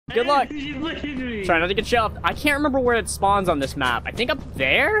Good luck. Look at me. Try not to get shoved. I can't remember where it spawns on this map. I think up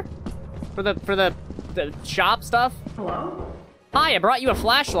there? For the shop stuff? Hello? Hi, I brought you a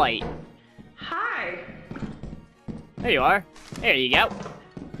flashlight. Hi. There you are. There you go.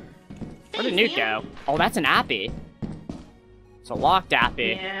 Where did Newt go? Oh, that's an appy. It's a locked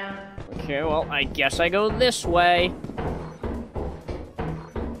appy. Yeah. Okay, well, I guess I go this way.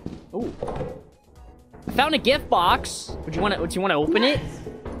 Ooh. I found a gift box. Would you want to open it?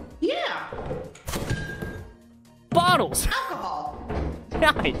 Yeah. Bottles. Alcohol.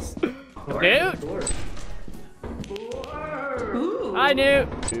 Nice. Newt. Ooh. Hi, Newt.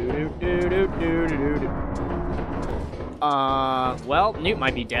 Well, Newt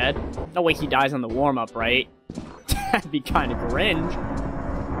might be dead. No way he dies on the warm-up, right? That'd be kind of cringe.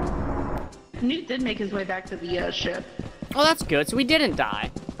 Newt did make his way back to the ship. Oh, that's good. So he didn't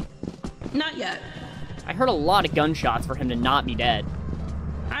die. Not yet. I heard a lot of gunshots for him to not be dead.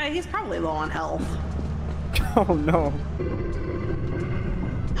 He's probably low on health. Oh, no.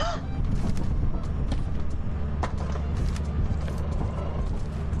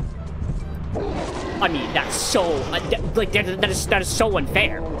 I mean, that's so, like, that is so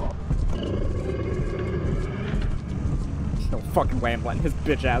unfair. No fucking way I'm letting his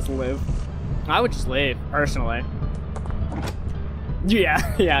bitch ass live. I would just leave, personally.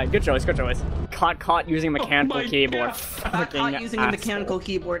 Yeah, good choice, good choice. Caught using a mechanical keyboard. Caught using a mechanical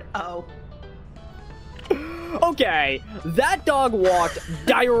keyboard. Oh. Okay, that dog walked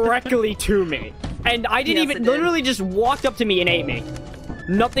directly to me. And I didn't even, literally just walked up to me and ate me.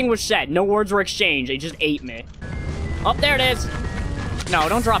 Nothing was said. No words were exchanged. It just ate me. Oh, there it is. No,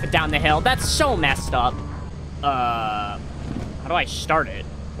 don't drop it down the hill. That's so messed up. How do I start it?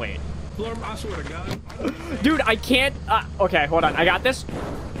 Wait. Flurp, I swear to God. Dude, I can't. Okay, hold on. I got this.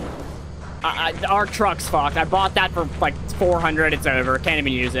 Our truck's fucked. I bought that for like 400. It's over. Can't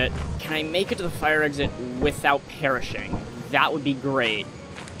even use it. Can I make it to the fire exit without perishing? That would be great.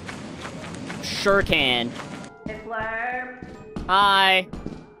 Sure can. Hey, Flurp. Hi.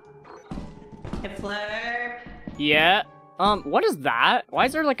 Hey, Flurp. Yeah. What is that? Why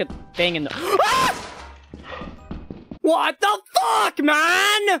is there like a thing in the... Ah! What the fuck,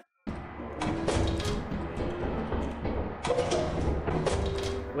 man?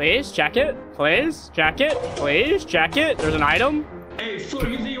 Please, check it. Please, check it. Please, check it. There's an item. Hey,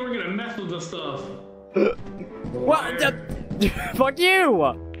 Flurp, you think you were gonna mess with this stuff? What the... Fuck you!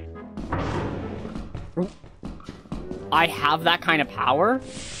 I have that kind of power?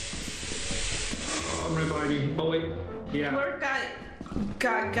 I'm right behind you. Oh, wait. Yeah. Flurp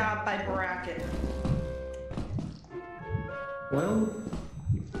got by bracket. Well...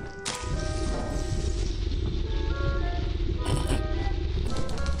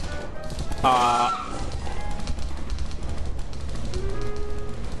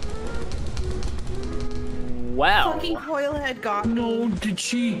 Well. Fucking Coilhead got me. No, did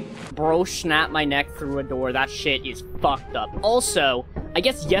she? Bro snapped my neck through a door. That shit is fucked up. Also, I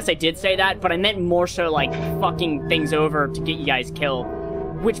guess, yes, I did say that, but I meant more so, like, fucking things over to get you guys killed.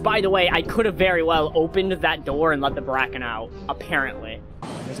 Which, by the way, I could have very well opened that door and let the Bracken out. Apparently.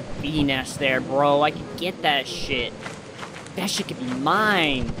 Oh, there's a bee nest there, bro. I could get that shit. That shit could be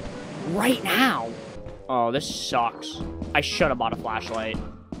mine. Right now. Oh, this sucks. I should have bought a flashlight.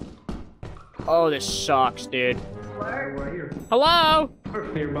 Oh, this sucks, dude. Right here. Hello?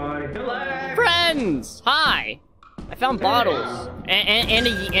 Here, buddy. Hello. Friends! Hi! I found bottles. And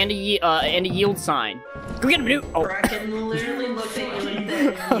a yield sign. Go get him, dude! Oh. Bracken literally looked at you and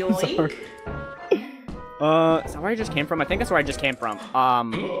said, yoink. Is that where I just came from? I think that's where I just came from.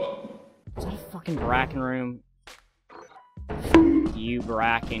 Is that a fucking Bracken room? You,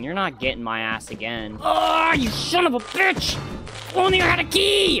 Bracken. You're not getting my ass again. Oh, you son of a bitch! If only I had a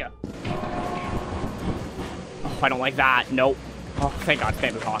key! Oh, I don't like that. Nope. Oh, thank God,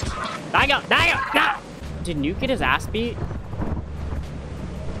 bamboo hawks. Ah! Did Nuke get his ass beat?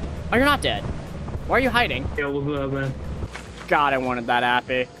 Oh, you're not dead. Why are you hiding? Yeah, what's up, man? God, I wanted that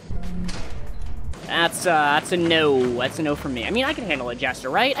appy. That's a no. That's a no for me. I mean, I can handle a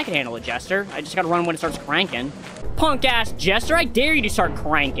Jester, right? I can handle a Jester. I just gotta run when it starts cranking. Punk-ass Jester, I dare you to start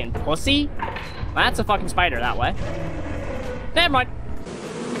cranking, pussy. That's a fucking spider that way. Never mind.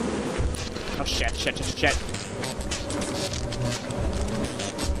 Oh, shit.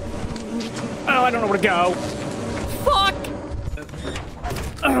 Oh, I don't know where to go. Fuck!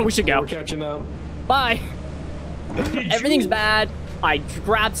 We should go. We're catching up. Bye. Everything's bad. I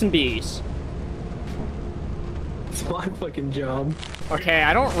grabbed some bees. It's my fucking job. Okay,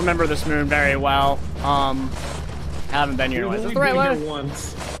 I don't remember this moon very well. I haven't been here. Is this the right way?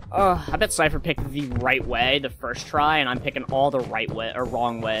 Once. I bet Cypher picked the right way the first try, and I'm picking all the right way, or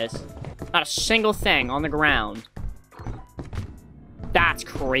wrong ways. Not a single thing on the ground. That's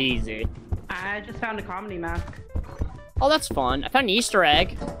crazy. I just found a comedy mask. Oh, that's fun. I found an Easter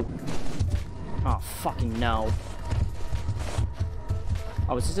egg. Oh, fucking no.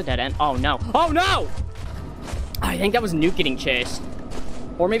 Oh, is this a dead end? Oh, no. Oh, no! I think that was Nuke getting chased.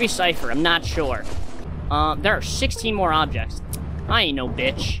 Or maybe Cypher, I'm not sure. There are 16 more objects. I ain't no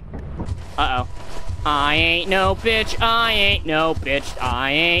bitch. Uh-oh. I ain't no bitch, I ain't no bitch,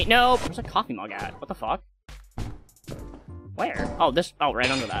 I ain't no... Where's a coffee mug at? What the fuck? Where? Oh, this... Oh, right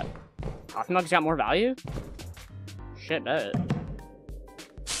under that. Coffee mug's got more value? Shit, bet.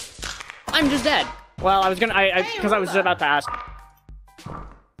 I'm just dead. Well, I was gonna... Because I was about to ask...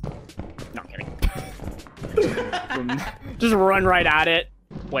 No, I'm kidding. Just run right at it.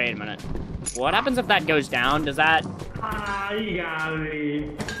 Wait a minute. What happens if that goes down? Does that... Ah, you got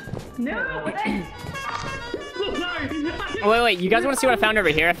me. No! Oh, wait, you guys want to see what I found over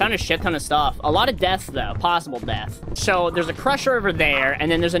here? I found a shit ton of stuff. A lot of deaths, though. Possible death. So, there's a crusher over there, and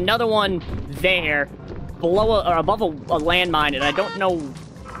then there's another one there, below or above a landmine, and I don't know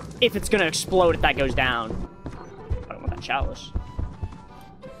if it's gonna explode if that goes down. I don't want that chalice.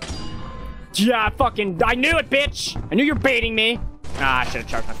 Yeah, I knew it, bitch! I knew you were baiting me! Ah, I should have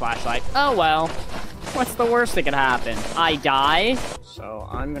charged my flashlight. Oh, well. What's the worst that could happen? I die? So,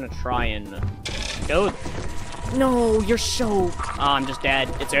 I'm gonna try and go... No, you're so... Oh, I'm just dead.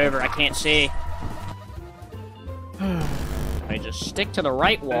 It's over. I can't see. I just stick to the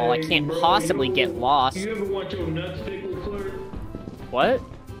right wall. I can't possibly get lost. You ever want your nuts tickled, Fleur? What?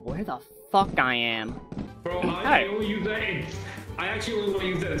 Where the fuck I am? Bro, I only use that. I actually only want to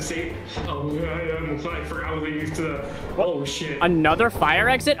use that as safe. Oh, I forgot what they used to the... Oh, shit. Another fire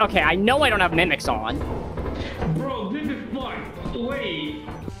exit? Okay, I know I don't have mimics on. Bro, this is fun. Wait.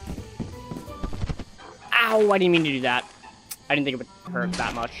 Ow, I didn't mean to do that. I didn't think it would hurt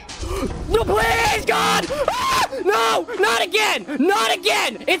that much. No, please, God! Ah! No, not again! Not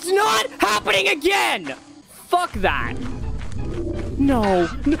again! It's not happening again! Fuck that. No.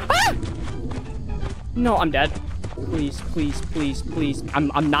 No, ah! No, I'm dead. Please, please, please, please.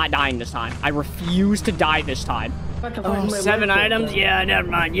 I'm not dying this time. I refuse to die this time. Oh, 7 items? Yeah, never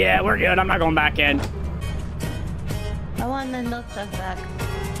mind. Yeah, we're good. I'm not going back in. I want the milk jug back.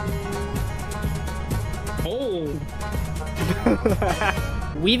 Oh.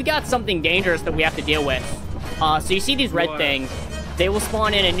 We've got something dangerous that we have to deal with. So you see these red things. They will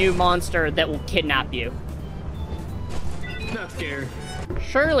spawn in a new monster that will kidnap you. Not scared.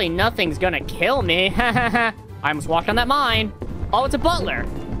 Surely nothing's gonna kill me. I almost walked on that mine. Oh, it's a butler.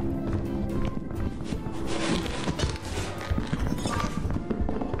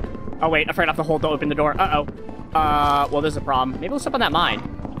 Oh, wait, I forgot I have to hold to open the door. Uh-oh. Well, there's a problem. Maybe we'll step on that mine.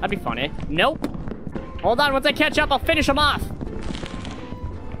 That'd be funny. Nope. Hold on, once I catch up, I'll finish him off.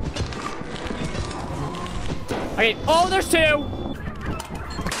 Okay, oh, there's 2.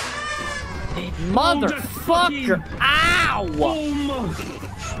 Motherfucker. Ow!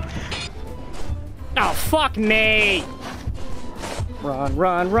 Oh, fuck me. Run,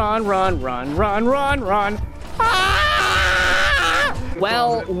 run, run, run, run, run, run, run. Ah!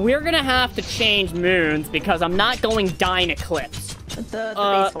 Well, we're gonna have to change moons because I'm not going Dine Eclipse. The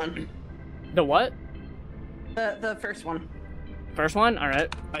base one. The what? The first one. First one?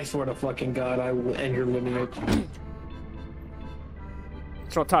 Alright. I swear to fucking God, I will end your lineage.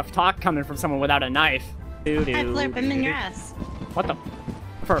 It's real tough talk coming from someone without a knife. Doo-doo. I flip him in your ass. What the?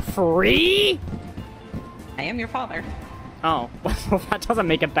 For free? I am your father. Oh, well, that doesn't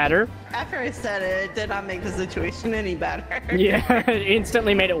make it better. After I said it, it did not make the situation any better. Yeah, it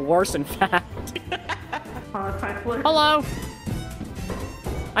instantly made it worse, in fact. Hello.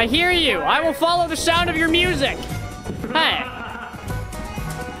 I hear you. I will follow the sound of your music. Hey.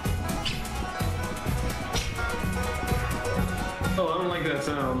 Oh, I don't like that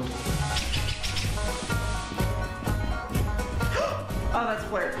sound. Oh, that's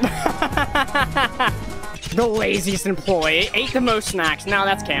Fleur. The laziest employee. Ate the most snacks. Now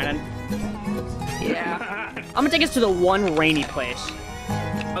that's canon. Yeah. I'm gonna take us to the one rainy place.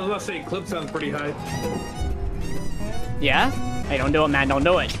 I was about to say, clip sounds pretty high. Yeah? Hey, don't do it, man. Don't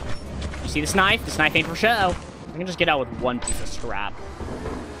do it. You see this knife? This knife ain't for show. I can just get out with one piece of scrap.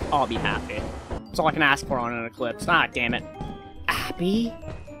 I'll be happy. That's all I can ask for on an eclipse. Ah, damn it. Abby?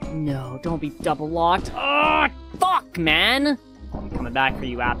 No, don't be double locked. Oh, fuck, man. I'm coming back for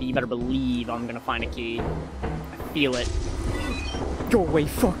you, Abby. You better believe I'm gonna find a key. I feel it. Go away,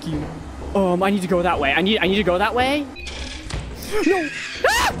 fuck you. I need to go that way. I need to go that way? No!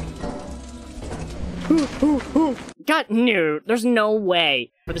 Ah! God, no, there's no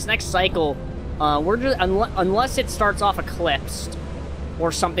way. For this next cycle, we're just unless it starts off eclipsed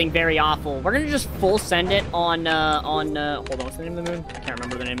or something very awful, we're gonna just full send it on hold on, what's the name of the moon? I can't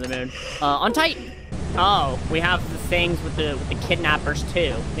remember the name of the moon. On Titan. Oh, we have the things with the kidnappers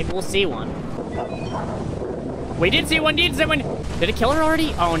too. Maybe we'll see one. We did see one. Did it kill her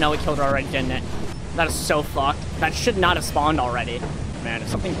already? Oh no, it killed her already, didn't it? That is so fucked. That should not have spawned already. Man, if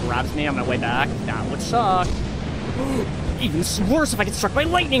something grabs me on my way back, that would suck. Even worse if I get struck by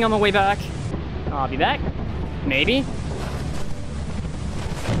lightning on my way back. I'll be back. Maybe.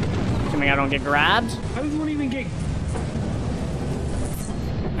 Assuming I don't get grabbed. How does one even get...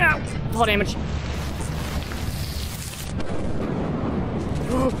 Ow! Fall damage.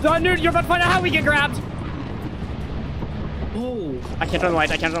 Dude, you're about to find out how we get grabbed. Oh. I can't turn the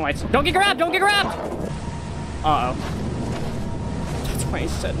lights. I can't turn the lights. Don't get grabbed! Don't get grabbed! Uh-oh. That's why I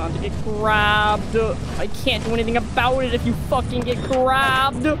said not to get grabbed. I can't do anything about it if you fucking get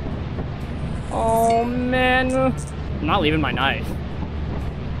grabbed. Oh, man. I'm not leaving my knife.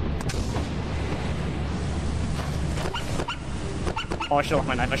 Oh, I should've left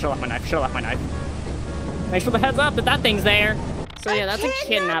my knife. I should've left my knife. Should've left my knife. Thanks for the heads up that thing's there. So yeah, that's a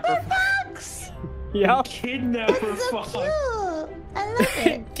kidnapper. Fox. Yup. Kidnapper So fox. cute. I love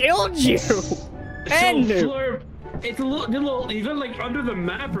it. Killed you. And So Flurp, it's a little, even like under the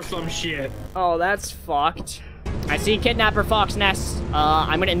map or some shit. Oh, that's fucked. I see kidnapper fox nests.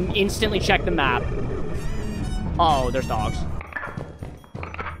 I'm gonna instantly check the map. Oh, there's dogs.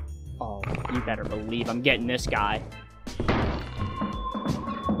 Oh, you better believe I'm getting this guy.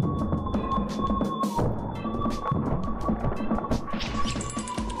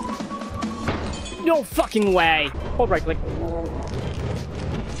 No fucking way! Hold right click.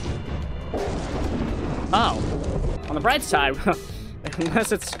 Oh. On the bright side,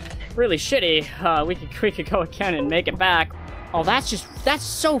 unless it's really shitty, we could go again and make it back. Oh, that's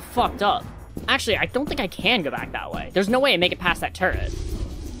so fucked up. Actually, I don't think I can go back that way. There's no way I make it past that turret.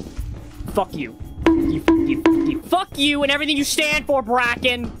 Fuck you. Fuck you and everything you stand for,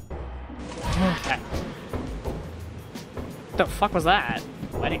 Bracken! Okay. What the fuck was that?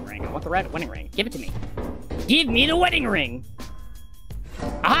 Wedding ring. I want the red wedding ring. Give it to me. Give me the wedding ring!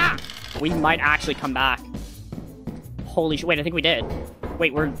 Aha! We might actually come back. Holy shit. Wait, I think we did.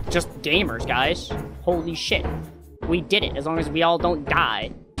 Wait, we're just gamers, guys. Holy shit. We did it, as long as we all don't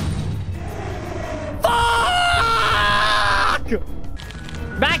die. Fuck!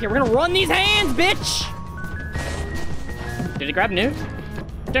 Back here, we're gonna run these hands, bitch! Did it grab Newt?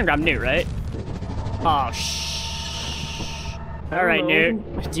 It didn't grab Newt, right? Oh, Alright,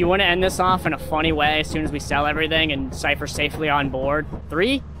 Newt. Do you want to end this off in a funny way as soon as we sell everything and Cypher safely on board?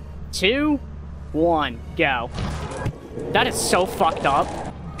 3, 2, 1, go. That is so fucked up.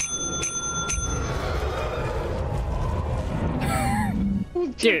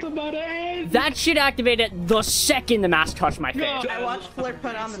 Dude, that shit activated the second the mask touched my face. I watched Flurp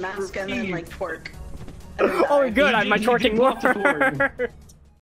put on the mask and then like twerk. Oh, good. My twerking worked.